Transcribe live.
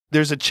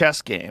there's a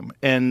chess game,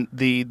 and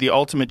the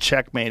ultimate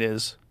checkmate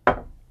is,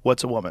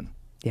 what's a woman?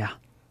 Yeah.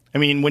 I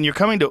mean, when you're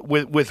coming to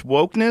with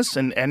wokeness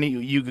and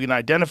you can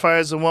identify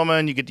as a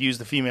woman, you get to use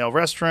the female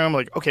restroom.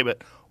 Like, okay,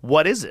 but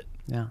what is it?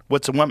 Yeah.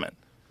 What's a woman?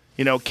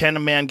 You know, can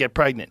a man get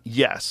pregnant?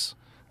 Yes.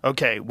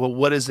 Okay, well,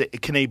 what is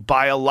it? Can a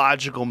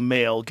biological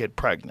male get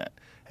pregnant?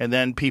 And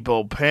then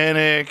people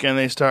panic and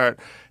they start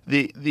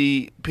people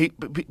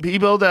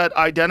that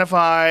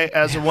identify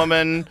as a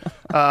woman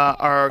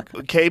are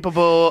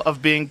capable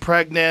of being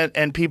pregnant,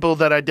 and people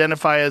that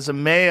identify as a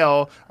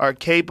male are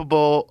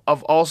capable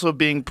of also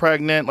being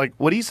pregnant. Like,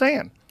 what are you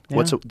saying?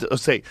 Yeah.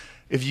 Say,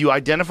 if you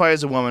identify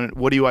as a woman,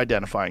 what are you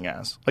identifying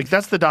as? Like,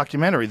 that's the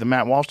documentary, the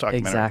Matt Walsh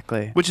documentary.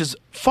 Exactly. Which is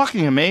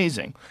fucking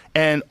amazing.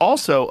 And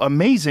also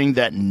amazing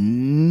that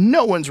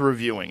no one's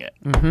reviewing it.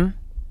 Mm-hmm.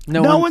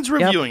 No one's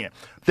reviewing it.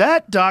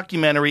 That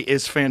documentary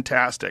is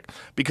fantastic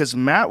because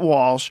Matt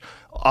Walsh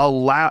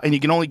and you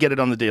can only get it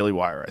on the Daily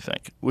Wire, I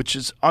think, which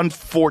is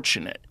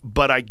unfortunate,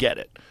 but I get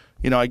it.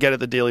 You know, I get it.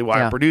 The Daily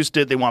Wire produced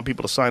it. They want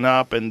people to sign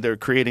up, and they're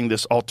creating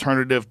this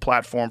alternative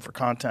platform for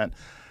content.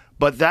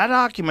 But that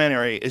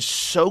documentary is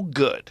so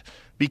good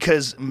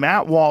because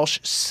Matt Walsh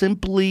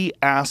simply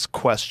asks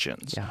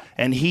questions,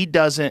 and he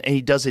does it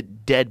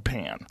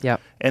deadpan.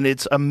 Yep. And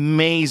it's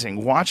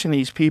amazing watching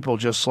these people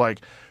just like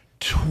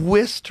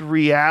twist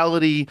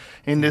reality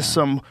into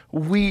some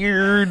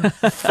weird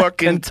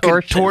fucking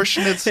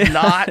contortionist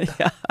knot.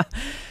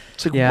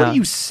 It's like, what are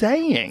you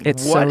saying?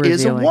 What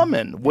is a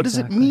woman? What does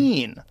it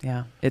mean?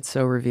 Yeah, it's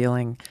so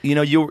revealing. You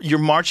know, you're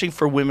marching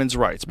for women's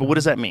rights, but what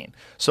does that mean?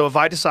 So if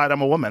I decide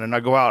I'm a woman and I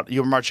go out,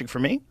 you're marching for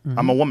me?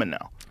 I'm a woman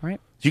now.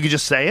 Right. You could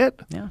just say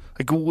it? Yeah.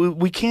 Like,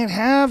 we can't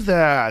have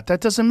that. That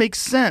doesn't make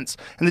sense.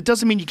 And it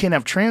doesn't mean you can't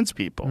have trans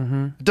people.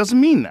 It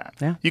doesn't mean that.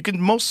 Yeah. You can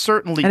most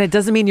certainly... And it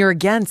doesn't mean you're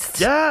against.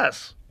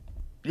 Yes.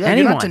 Yeah,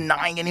 anyone. You're not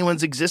denying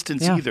anyone's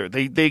existence either.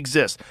 They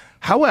exist.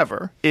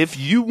 However, if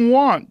you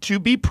want to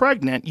be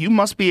pregnant, you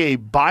must be a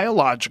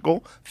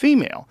biological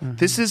female.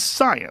 This is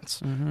science.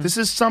 This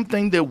is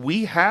something that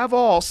we have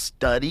all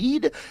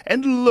studied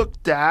and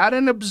looked at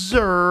and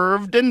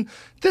observed, and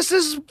this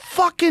is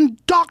fucking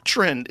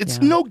doctrine.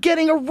 It's no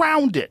getting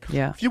around it.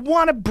 Yeah. If you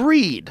want to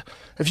breed,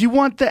 if you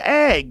want the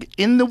egg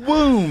in the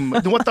womb,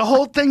 you want the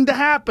whole thing to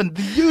happen,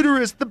 the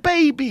uterus, the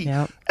baby,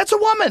 that's a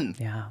woman.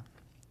 Yeah.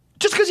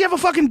 Just because you have a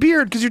fucking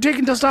beard because you're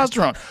taking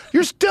testosterone,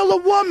 you're still a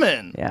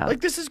woman. Yeah.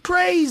 Like, this is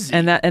crazy.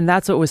 And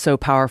that's what was so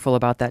powerful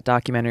about that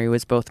documentary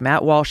was both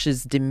Matt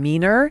Walsh's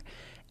demeanor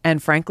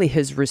and, frankly,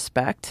 his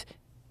respect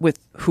with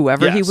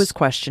whoever he was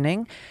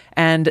questioning,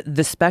 and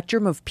the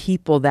spectrum of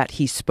people that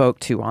he spoke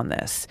to on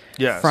this.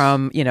 Yes.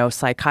 From, you know,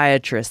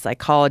 psychiatrists,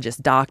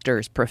 psychologists,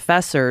 doctors,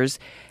 professors,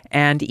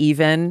 and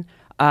even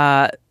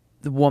the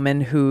woman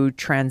who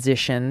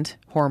transitioned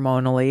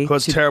hormonally who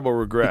has terrible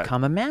regret,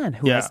 become a man,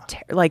 who was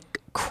like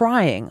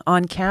crying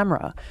on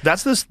camera.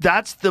 That's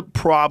the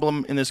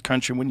problem in this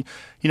country. When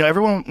you know,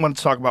 everyone wants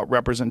to talk about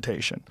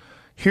representation.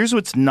 Here's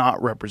what's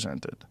not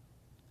represented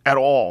at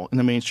all in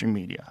the mainstream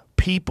media: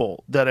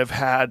 people that have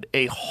had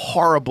a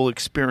horrible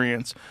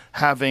experience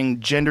having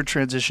gender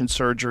transition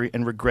surgery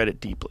and regret it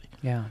deeply.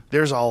 Yeah.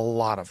 There's a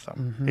lot of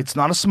them. It's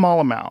not a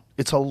small amount.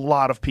 It's a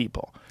lot of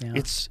people. Yeah.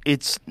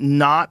 It's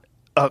not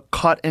a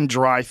cut and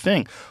dry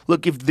thing.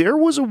 Look, if there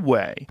was a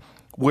way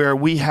where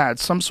we had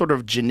some sort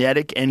of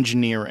genetic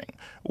engineering,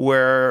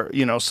 where,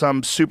 you know,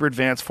 some super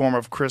advanced form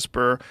of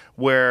CRISPR,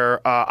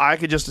 where I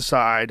could just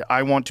decide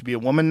I want to be a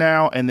woman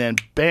now, and then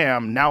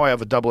bam, now I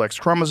have a double X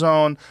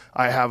chromosome,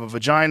 I have a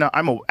vagina,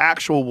 I'm an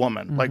actual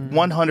woman, like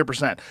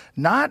 100%,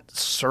 not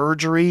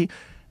surgery.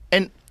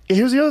 And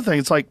here's the other thing,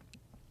 it's like,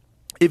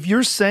 if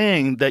you're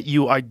saying that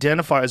you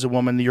identify as a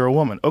woman, you're a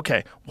woman,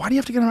 okay, why do you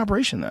have to get an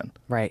operation then?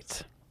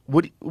 Right.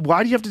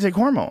 Why do you have to take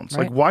hormones?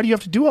 Right. Like, why do you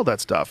have to do all that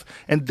stuff?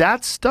 And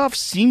that stuff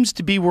seems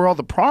to be where all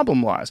the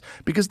problem lies,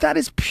 because that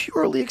is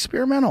purely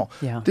experimental.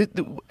 Yeah.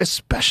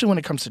 Especially when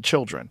it comes to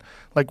children.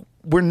 Like,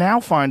 we're now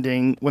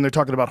finding, when they're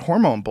talking about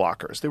hormone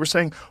blockers, they were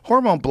saying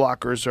hormone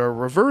blockers are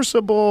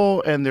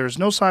reversible and there's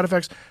no side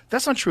effects.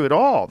 That's not true at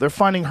all. They're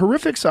finding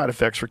horrific side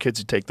effects for kids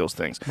who take those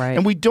things. Right.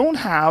 And we don't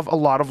have a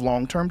lot of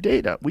long-term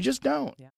data. We just don't. Yeah.